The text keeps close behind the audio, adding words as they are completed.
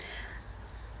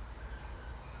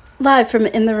Live from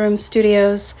In the Room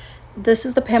Studios, this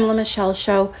is the Pamela Michelle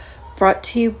Show, brought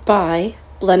to you by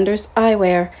Blenders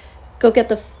Eyewear. Go get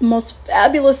the most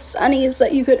fabulous sunnies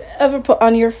that you could ever put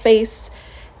on your face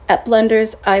at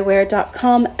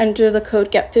blenderseyewear.com. Enter the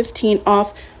code GET15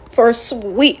 off for a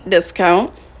sweet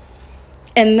discount.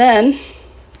 And then,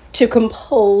 to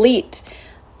complete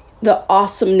the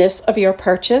awesomeness of your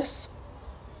purchase,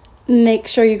 make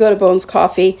sure you go to Bones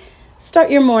Coffee.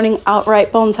 Start your morning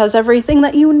outright. Bones has everything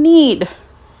that you need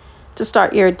to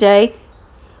start your day.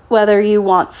 Whether you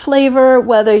want flavor,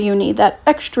 whether you need that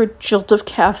extra jolt of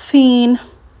caffeine,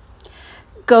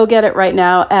 go get it right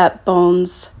now at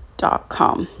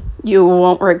bones.com. You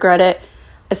won't regret it.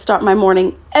 I start my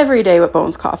morning every day with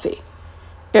Bones Coffee.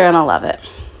 You're going to love it.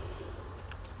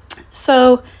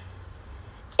 So,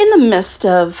 in the midst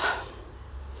of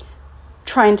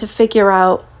trying to figure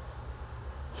out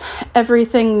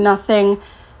everything, nothing,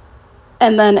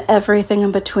 and then everything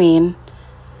in between,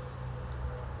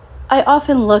 I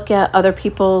often look at other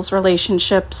people's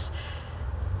relationships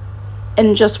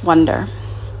and just wonder,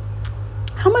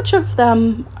 how much of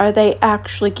them are they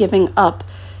actually giving up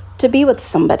to be with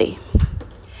somebody?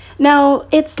 Now,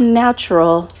 it's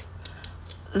natural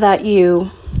that you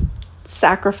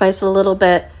sacrifice a little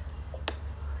bit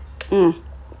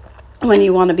when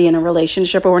you want to be in a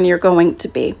relationship or when you're going to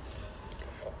be.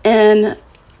 And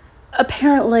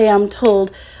apparently, I'm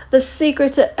told the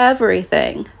secret to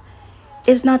everything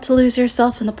is not to lose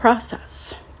yourself in the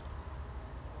process.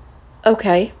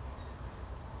 Okay,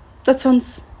 that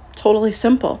sounds totally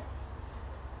simple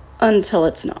until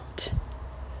it's not.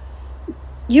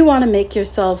 You want to make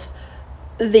yourself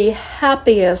the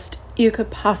happiest you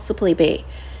could possibly be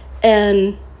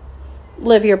and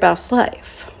live your best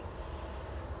life.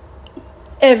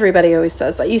 Everybody always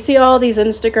says that. You see all these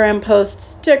Instagram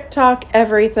posts, TikTok,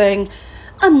 everything.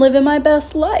 I'm living my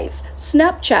best life.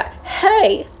 Snapchat,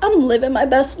 hey, I'm living my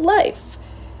best life.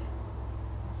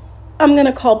 I'm going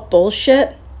to call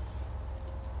bullshit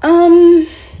 7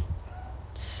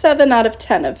 out of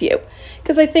 10 of you.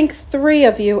 Because I think 3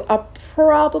 of you are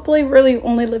probably really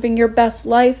only living your best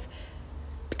life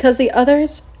because the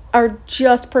others are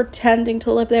just pretending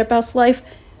to live their best life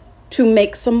to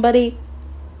make somebody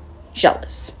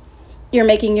jealous. You're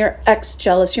making your ex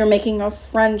jealous. You're making a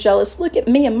friend jealous. Look at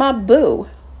me and my boo.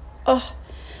 Oh,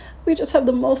 we just have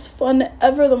the most fun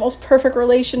ever, the most perfect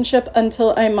relationship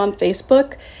until I'm on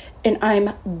Facebook and I'm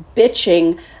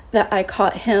bitching that I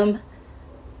caught him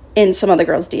in some other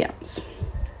girl's DMs.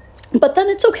 But then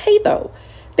it's okay though,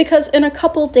 because in a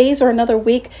couple days or another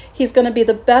week, he's going to be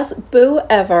the best boo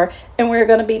ever and we're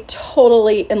going to be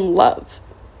totally in love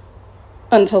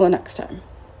until the next time.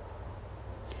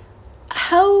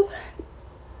 How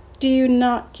do you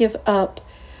not give up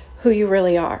who you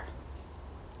really are?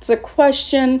 It's a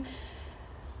question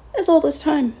as old as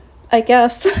time, I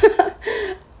guess.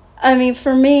 I mean,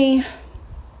 for me,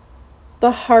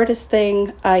 the hardest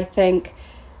thing, I think,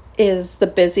 is the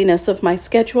busyness of my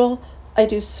schedule. I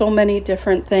do so many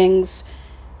different things.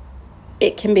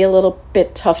 It can be a little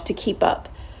bit tough to keep up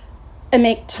and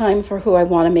make time for who I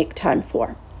want to make time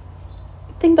for.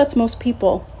 I think that's most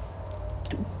people.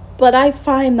 But I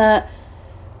find that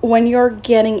when you're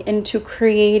getting into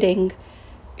creating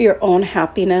your own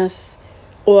happiness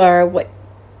or what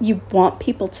you want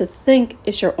people to think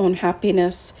is your own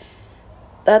happiness,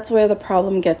 that's where the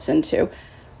problem gets into.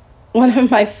 One of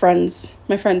my friend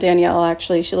Danielle,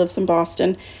 actually, she lives in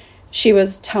Boston. She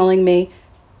was telling me,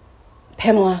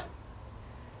 Pamela,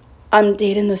 I'm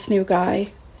dating this new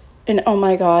guy and oh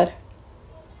my God,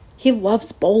 he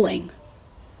loves bowling.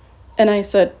 And I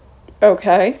said,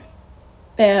 okay.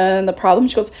 And the problem,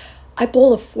 she goes, I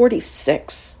bowl a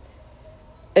 46.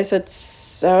 I said,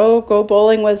 so go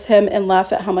bowling with him and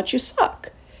laugh at how much you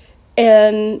suck.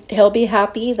 And he'll be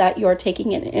happy that you're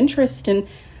taking an interest in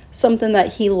something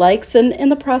that he likes. And in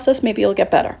the process, maybe you'll get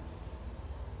better.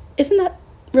 Isn't that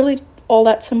really all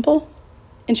that simple?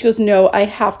 And she goes, no, I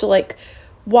have to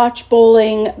watch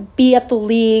bowling, be at the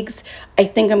leagues. I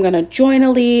think I'm going to join a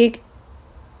league.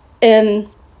 And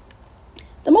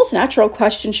the most natural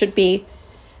question should be,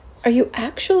 are you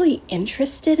actually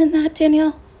interested in that,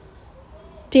 Danielle?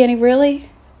 Danny, really?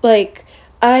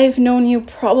 I've known you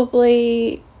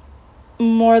probably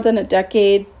more than a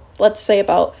decade, let's say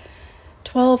about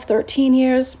 12, 13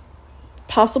 years,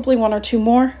 possibly 1 or 2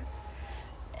 more.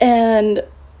 And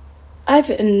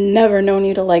I've never known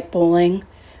you to like bowling.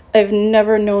 I've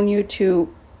never known you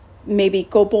to maybe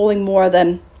go bowling more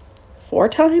than 4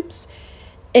 times.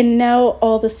 And now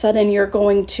all of a sudden you're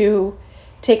going to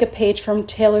take a page from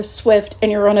Taylor Swift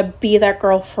and you're going to be that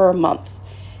girl for a month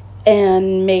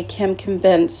and make him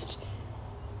convinced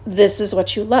this is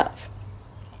what you love.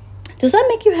 Does that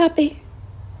make you happy?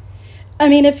 I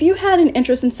mean, if you had an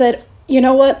interest and said, you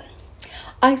know what,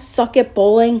 I suck at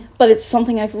bowling, but it's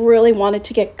something I've really wanted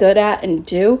to get good at and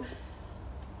do,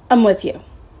 I'm with you.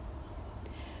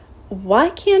 Why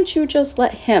can't you just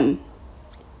let him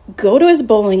go to his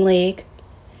bowling league,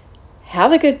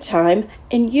 have a good time,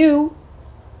 and you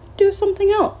do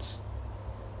something else?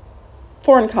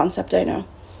 Foreign concept, I know.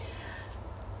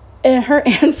 And her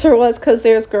answer was, because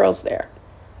there's girls there.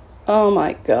 Oh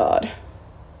my God.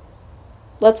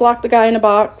 Let's lock the guy in a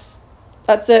box.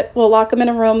 That's it. We'll lock him in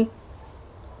a room.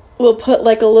 We'll put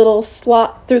like a little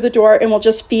slot through the door and we'll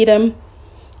just feed him.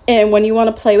 And when you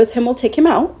want to play with him, we'll take him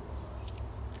out.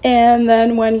 And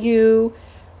then when you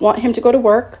want him to go to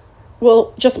work,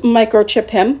 we'll just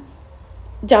microchip him.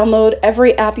 Download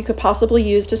every app you could possibly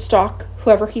use to stalk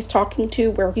whoever he's talking to,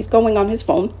 where he's going on his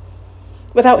phone.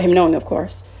 Without him knowing, of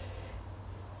course.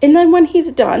 And then when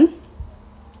he's done,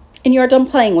 and you're done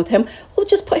playing with him, we'll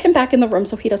just put him back in the room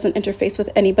so he doesn't interface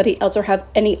with anybody else or have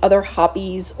any other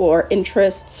hobbies or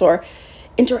interests or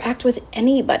interact with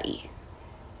anybody.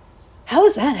 How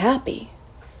is that happy?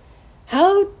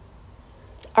 How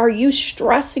are you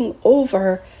stressing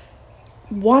over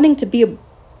wanting to be a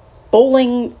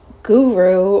bowling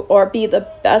guru or be the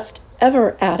best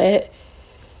ever at it,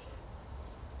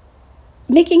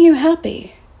 making you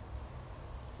happy?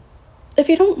 If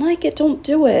you don't like it, don't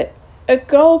do it.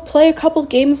 Go play a couple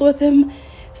games with him.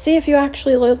 See if you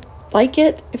actually like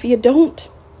it. If you don't,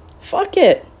 fuck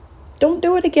it. Don't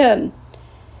do it again.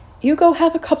 You go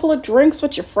have a couple of drinks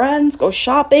with your friends. Go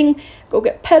shopping. Go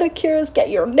get pedicures. Get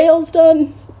your nails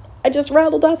done. I just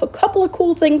rattled off a couple of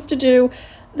cool things to do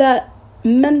that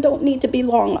men don't need to be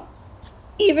long,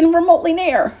 even remotely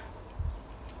near.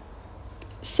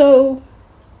 So,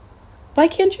 why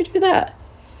can't you do that?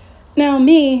 Now,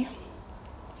 me,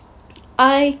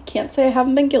 I can't say I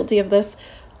haven't been guilty of this.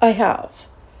 I have.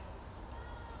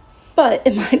 But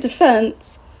in my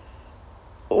defense,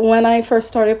 when I first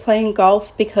started playing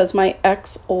golf, because my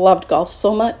ex loved golf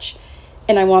so much,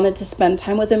 and I wanted to spend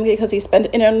time with him because he spent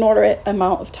an inordinate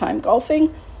amount of time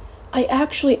golfing, I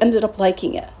actually ended up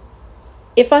liking it.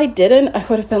 If I didn't, I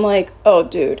would have been like, oh,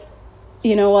 dude,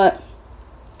 you know what?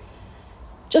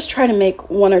 Just try to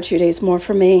make 1 or 2 days more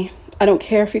for me. I don't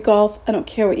care if you golf. I don't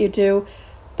care what you do.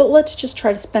 But let's just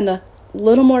try to spend a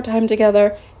little more time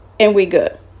together and we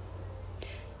good.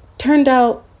 Turned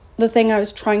out the thing I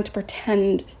was trying to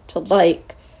pretend to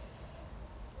like,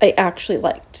 I actually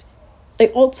liked. I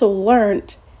also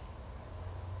learned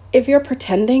if you're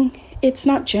pretending, it's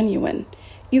not genuine.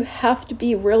 You have to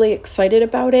be really excited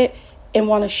about it and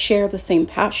want to share the same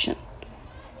passion.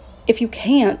 If you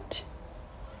can't,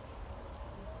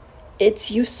 it's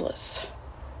useless.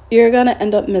 You're going to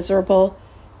end up miserable.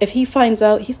 If he finds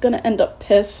out, he's going to end up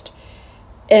pissed,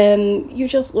 and you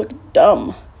just look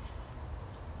dumb.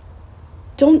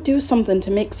 Don't do something to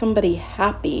make somebody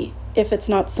happy if it's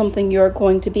not something you're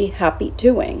going to be happy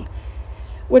doing,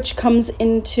 which comes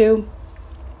into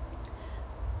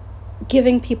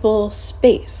giving people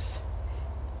space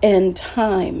and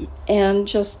time and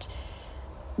just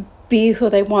be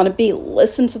who they want to be,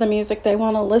 listen to the music they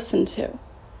want to listen to.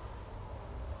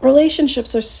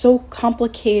 Relationships are so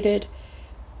complicated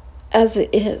as it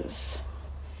is.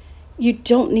 You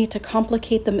don't need to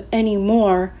complicate them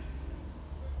anymore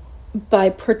by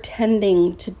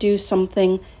pretending to do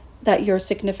something that your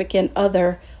significant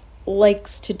other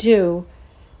likes to do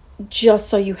just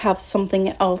so you have something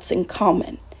else in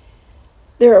common.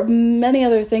 There are many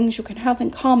other things you can have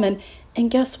in common, and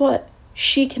guess what?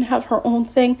 She can have her own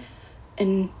thing,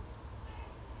 and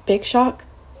big shock,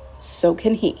 so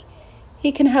can he.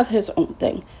 He can have his own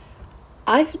thing.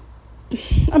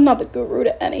 I'm not the guru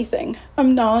to anything.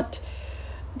 I'm not.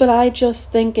 But I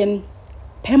just think in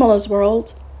Pamela's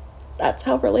world, that's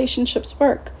how relationships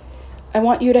work. I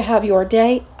want you to have your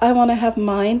day. I want to have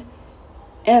mine.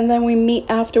 And then we meet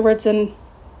afterwards and,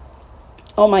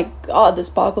 oh my God, this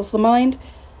boggles the mind.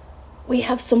 We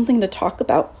have something to talk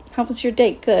about. How was your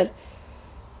date? Good.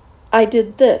 I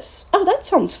did this. Oh, that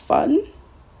sounds fun.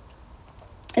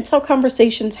 It's how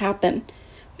conversations happen.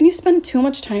 When you spend too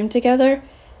much time together,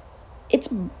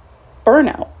 it's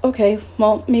burnout. Okay,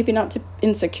 well, maybe not to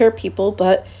insecure people,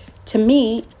 but to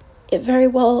me, it very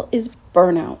well is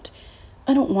burnout.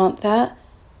 I don't want that.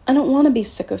 I don't want to be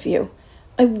sick of you.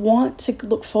 I want to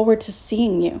look forward to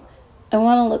seeing you. I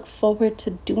want to look forward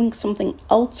to doing something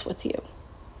else with you.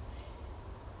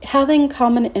 Having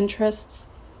common interests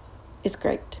is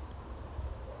great.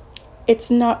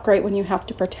 It's not great when you have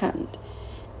to pretend.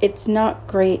 It's not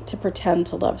great to pretend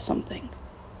to love something.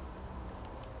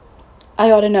 I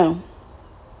ought to know.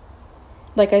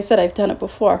 Like I said, I've done it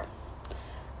before.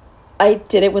 I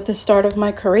did it with the start of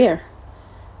my career.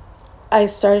 I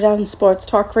started out in sports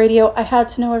talk radio. I had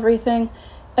to know everything.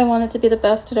 I wanted to be the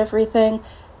best at everything.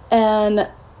 And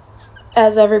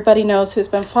as everybody knows who's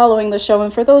been following the show,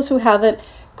 and for those who haven't,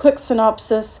 quick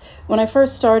synopsis. When I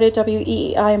first started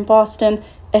WEEI in Boston,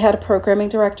 I had a programming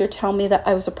director tell me that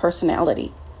I was a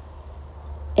personality.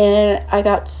 And I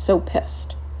got so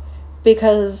pissed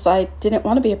because I didn't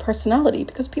want to be a personality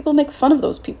because people make fun of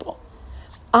those people.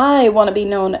 I want to be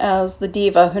known as the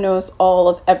diva who knows all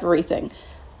of everything.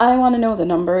 I want to know the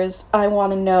numbers. I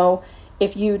want to know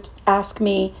if you ask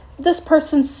me this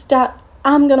person's stat,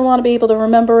 I'm going to want to be able to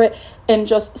remember it and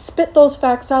just spit those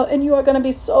facts out, and you are going to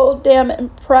be so damn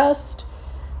impressed.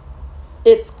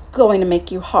 It's going to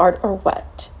make you hard or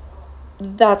wet.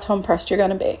 That's how impressed you're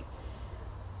going to be.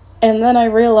 And then I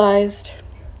realized,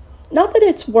 not that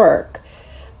it's work,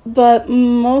 but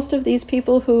most of these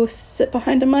people who sit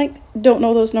behind a mic don't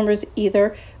know those numbers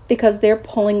either because they're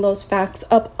pulling those facts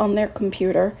up on their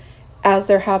computer as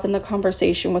they're having the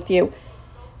conversation with you.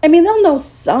 I mean, they'll know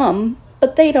some,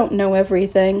 but they don't know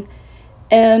everything.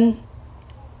 And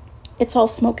it's all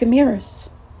smoke and mirrors.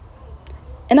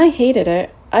 And I hated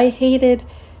it. I hated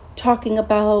talking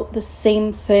about the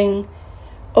same thing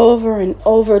over and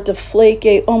over.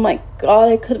 Deflategate. Oh my God,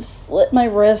 I could have slit my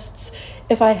wrists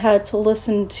if I had to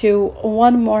listen to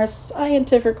one more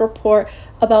scientific report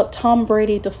about Tom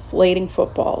Brady deflating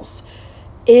footballs.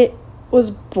 It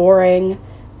was boring.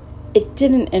 It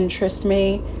didn't interest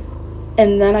me.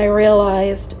 And then I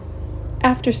realized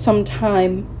after some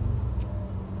time,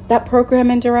 that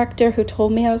programming director who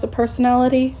told me I was a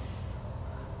personality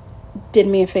did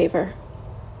me a favor.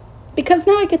 Because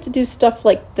now I get to do stuff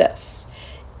like this.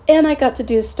 And I got to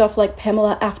do stuff like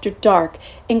Pamela After Dark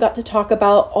and got to talk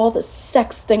about all the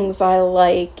sex things I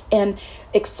like and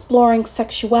exploring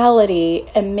sexuality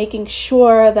and making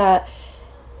sure that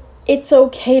it's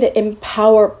okay to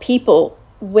empower people,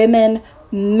 women,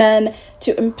 men,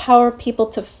 to empower people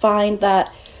to find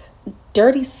that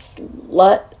dirty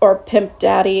slut or pimp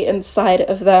daddy inside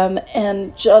of them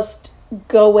and just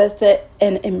go with it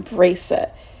and embrace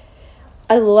it.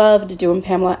 I loved doing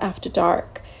Pamela After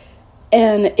Dark,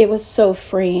 and it was so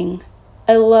freeing.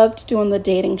 I loved doing the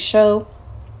dating show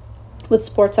with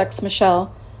SportsX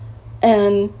Michelle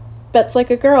and Bets Like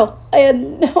a Girl. I had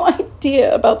no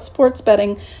idea about sports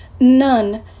betting,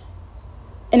 none.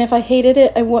 And if I hated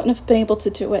it, I wouldn't have been able to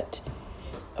do it.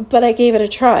 But I gave it a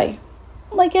try.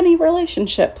 Like any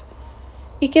relationship.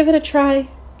 You give it a try,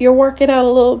 you work it out a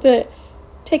little bit,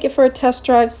 take it for a test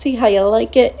drive, see how you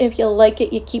like it. If you like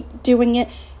it, you keep doing it,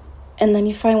 and then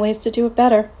you find ways to do it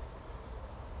better.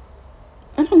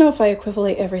 I don't know if I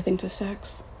equivalent everything to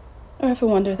sex. Or if I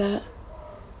wonder that.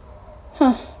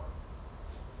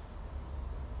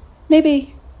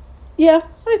 Maybe. Yeah,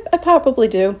 I probably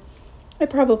do. I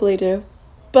probably do.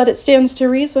 But it stands to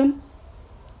reason.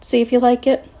 See if you like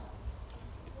it.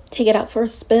 Take it out for a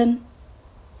spin.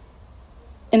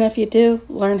 And if you do,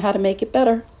 learn how to make it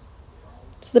better.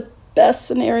 It's the best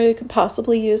scenario you could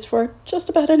possibly use for just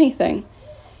about anything.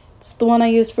 It's the one I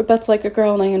used for Bets Like a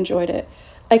Girl, and I enjoyed it.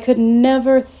 I could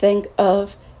never think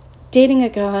of dating a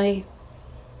guy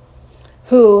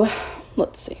who,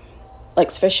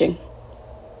 likes fishing.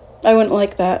 I wouldn't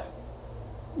like that.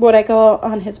 Would I go out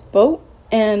on his boat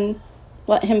and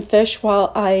let him fish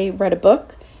while I read a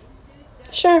book?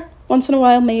 Sure, once in a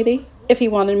while maybe, if he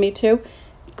wanted me to.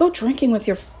 Go drinking with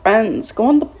your friends. Go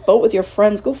on the boat with your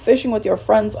friends. Go fishing with your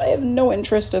friends. I have no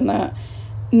interest in that.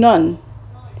 None.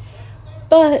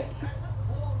 But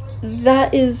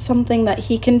that is something that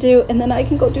he can do, and then I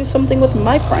can go do something with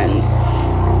my friends.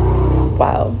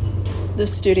 Wow,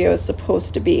 this studio is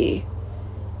supposed to be...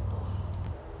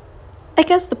 I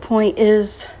guess the point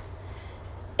is,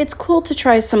 it's cool to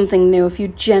try something new if you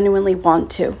genuinely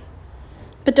want to.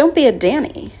 But don't be a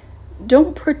Danny.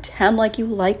 Don't pretend like you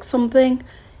like something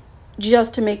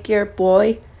just to make your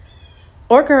boy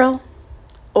or girl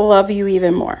love you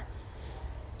even more.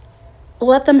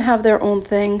 Let them have their own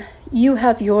thing. You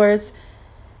have yours.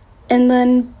 And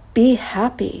then be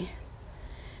happy.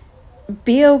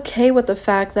 Be okay with the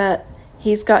fact that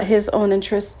he's got his own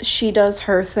interests. She does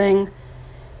her thing.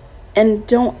 And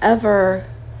don't ever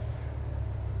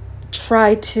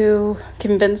try to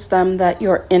convince them that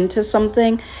you're into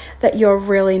something that you're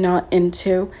really not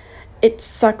into. It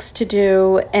sucks to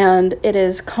do, and it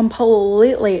is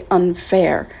completely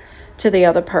unfair to the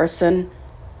other person.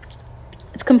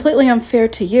 It's completely unfair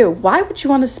to you. Why would you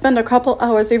want to spend a couple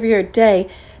hours of your day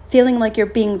feeling like you're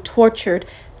being tortured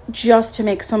just to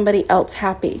make somebody else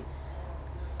happy?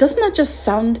 Doesn't that just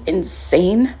sound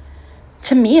insane?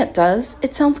 To me, it does.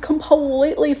 It sounds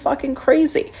completely fucking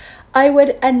crazy. I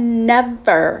would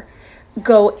never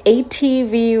go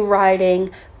ATV riding,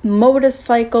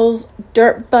 motorcycles,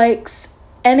 dirt bikes,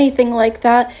 anything like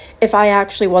that if I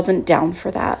actually wasn't down for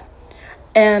that.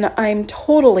 And I'm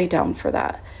totally down for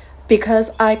that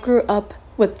because I grew up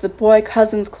with the boy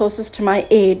cousins closest to my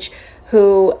age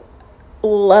who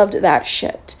loved that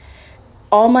shit.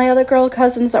 All my other girl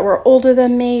cousins that were older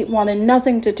than me wanted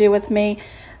nothing to do with me.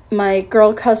 My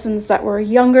girl cousins that were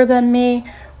younger than me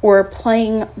were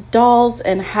playing dolls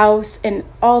and house and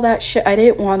all that shit I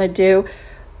didn't want to do.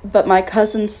 But my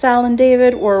cousins Sal and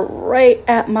David were right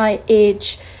at my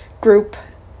age group,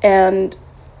 and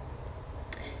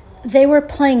they were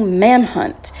playing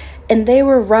Manhunt, and they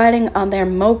were riding on their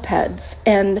mopeds,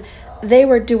 and they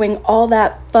were doing all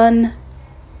that fun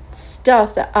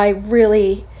stuff that I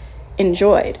really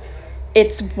enjoyed.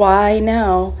 It's why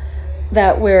now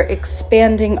that we're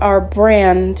expanding our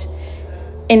brand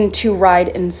into Ride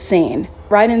Insane.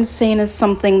 Ride Insane is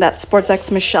something that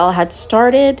SportsX Michelle had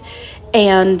started,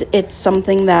 and it's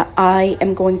something that I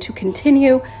am going to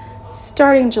continue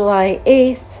starting July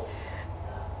 8th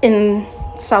in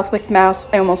Southwick,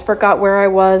 Mass. I almost forgot where I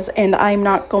was, and I'm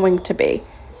not going to be.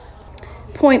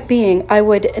 Point being, I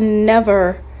would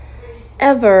never,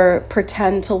 ever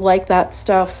pretend to like that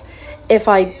stuff if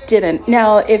I didn't.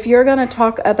 Now, if you're going to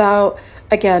talk about,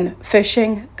 again,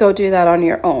 fishing, go do that on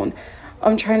your own.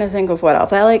 I'm trying to think of what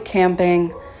else. I like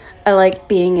camping. I like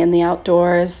being in the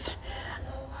outdoors.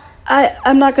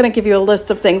 I'm not going to give you a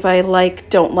list of things I like,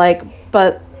 don't like,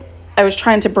 but I was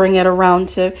trying to bring it around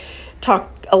to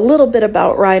talk a little bit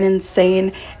about Ride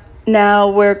Insane. Now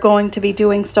we're going to be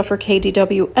doing stuff for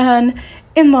KDWN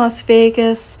in Las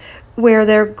Vegas, where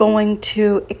they're going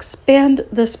to expand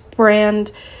this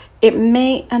brand. It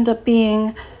may end up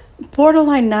being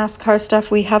borderline NASCAR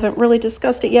stuff. We haven't really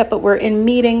discussed it yet, but we're in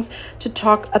meetings to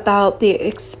talk about the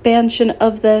expansion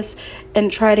of this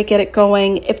and try to get it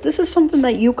going. If this is something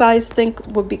that you guys think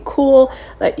would be cool,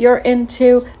 that you're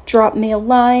into, drop me a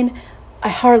line. I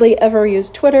hardly ever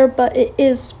use Twitter, but it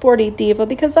is Sporty Diva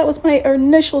because that was my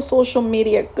initial social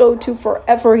media go-to for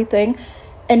everything.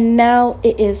 And now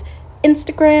it is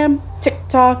Instagram,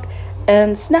 TikTok,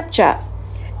 and Snapchat.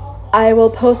 I will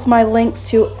post my links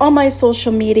to all my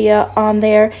social media on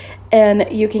there, and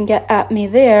you can get at me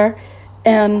there,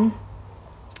 and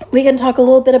we can talk a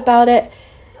little bit about it.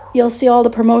 You'll see all the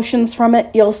promotions from it.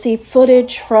 You'll see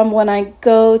footage from when I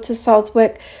go to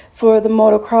Southwick for the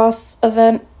motocross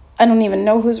event. I don't even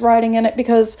know who's riding in it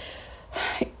because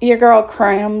your girl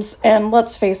crams, and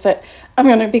let's face it, I'm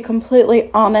going to be completely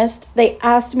honest. They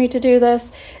asked me to do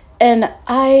this, and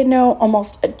I know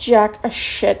almost a jack of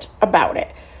shit about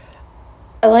it.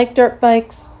 I like dirt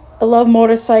bikes. I love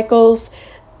motorcycles.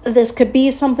 This could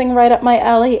be something right up my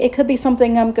alley. It could be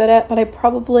something I'm good at, but I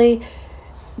probably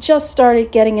just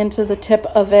started getting into the tip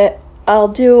of it. I'll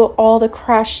do all the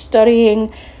crash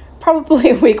studying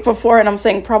probably a week before, and I'm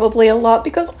saying probably a lot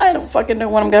because I don't fucking know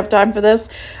when I'm going to have time for this.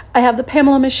 I have the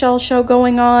Pamela Michelle show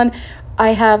going on.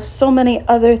 I have so many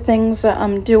other things that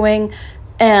I'm doing,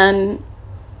 and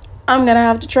I'm going to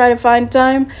have to try to find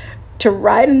time to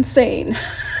Ride Insane.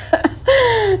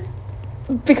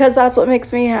 Because that's what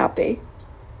makes me happy.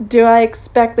 Do I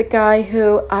expect the guy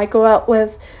who I go out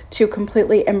with to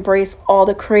completely embrace all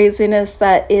the craziness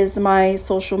that is my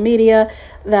social media,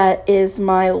 that is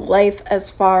my life as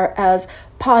far as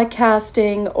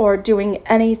podcasting or doing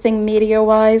anything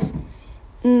media-wise?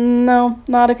 No,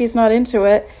 not if he's not into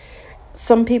it.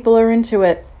 Some people are into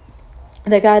it.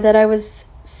 The guy that I was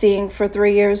seeing for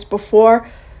 3 years before,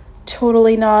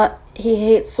 totally not. He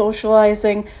hates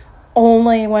socializing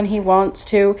only when he wants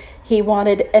to. He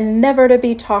wanted and never to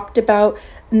be talked about,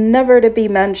 never to be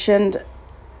mentioned,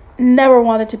 never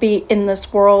wanted to be in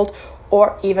this world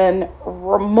or even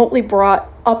remotely brought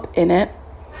up in it.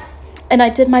 And I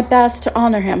did my best to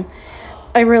honor him.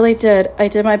 I really did. I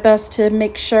did my best to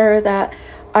make sure that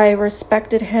I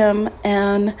respected him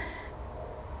and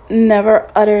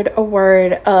never uttered a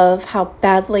word of how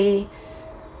badly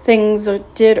things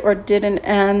did or didn't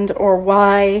end or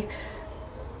why.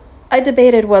 I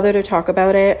debated whether to talk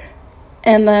about it,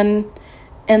 and then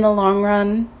in the long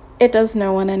run, it does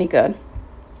no one any good.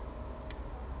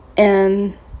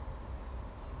 And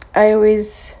I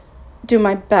always do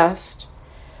my best,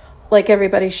 like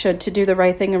everybody should, to do the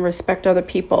right thing and respect other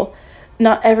people.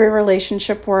 Not every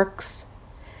relationship works,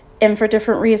 and for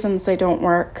different reasons they don't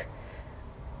work.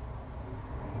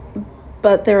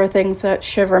 But there are things that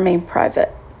should remain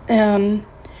private, and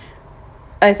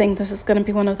I think this is going to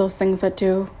be one of those things that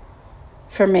do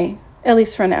for me, at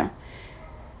least for now.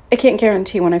 I can't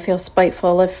guarantee when I feel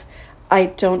spiteful. If I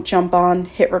don't jump on,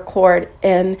 hit record,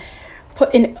 and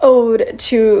put an ode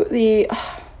to the...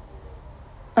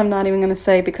 I'm not even going to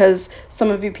say, because some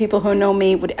of you people who know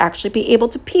me would actually be able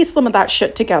to piece some of that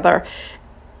shit together,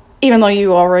 even though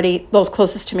you already, those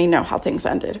closest to me, know how things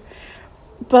ended.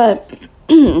 But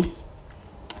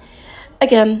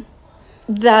again,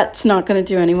 that's not going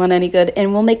to do anyone any good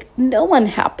and will make no one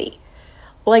happy.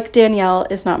 Like Danielle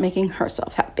is not making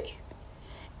herself happy.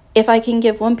 If I can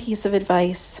give one piece of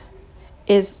advice,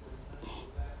 is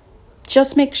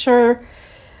just make sure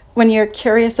when you're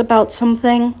curious about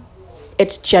something,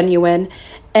 it's genuine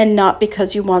and not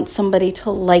because you want somebody to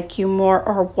like you more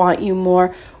or want you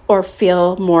more or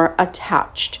feel more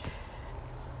attached.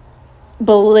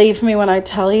 Believe me when I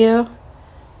tell you,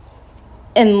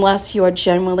 unless you are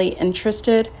genuinely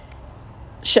interested,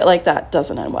 shit like that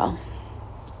doesn't end well.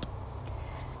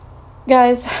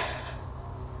 Guys,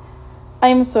 I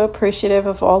am so appreciative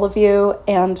of all of you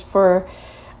and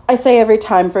I say every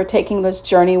time, for taking this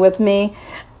journey with me.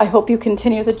 I hope you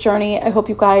continue the journey. I hope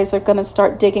you guys are going to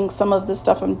start digging some of the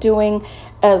stuff I'm doing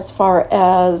as far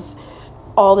as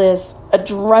all this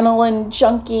adrenaline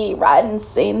junkie, ride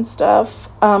insane stuff.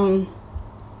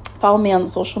 Follow me on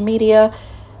social media,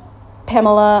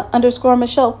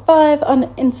 Pamela_Michelle5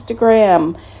 on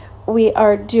Instagram. We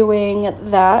are doing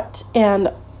that,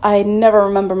 and I never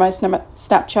remember my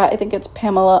Snapchat. I think it's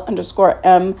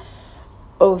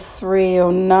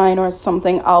Pamela_M0309 or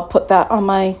something. I'll put that on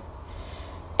my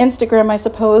Instagram, I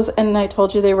suppose. And I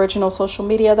told you the original social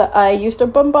media that I used to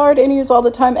bombard and use all the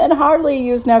time and hardly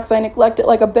use now because I neglect it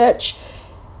like a bitch.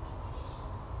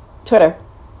 Twitter,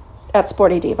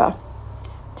 @SportyDiva.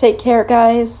 Take care,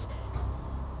 guys.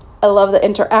 I love the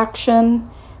interaction,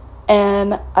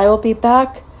 and I will be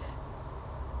back.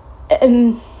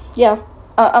 And yeah,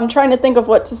 I'm trying to think of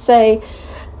what to say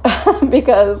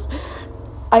because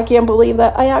I can't believe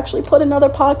that I actually put another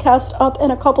podcast up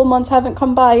and a couple months haven't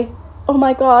come by. Oh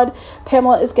my God,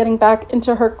 Pamela is getting back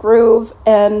into her groove,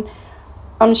 and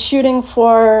I'm shooting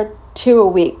for 2 a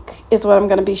week is what I'm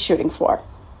going to be shooting for.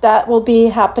 That will be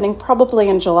happening probably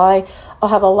in July. I'll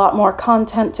have a lot more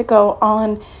content to go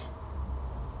on,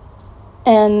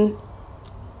 and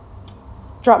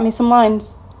drop me some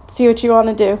lines. See what you want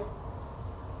to do.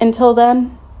 Until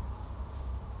then,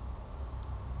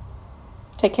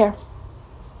 take care.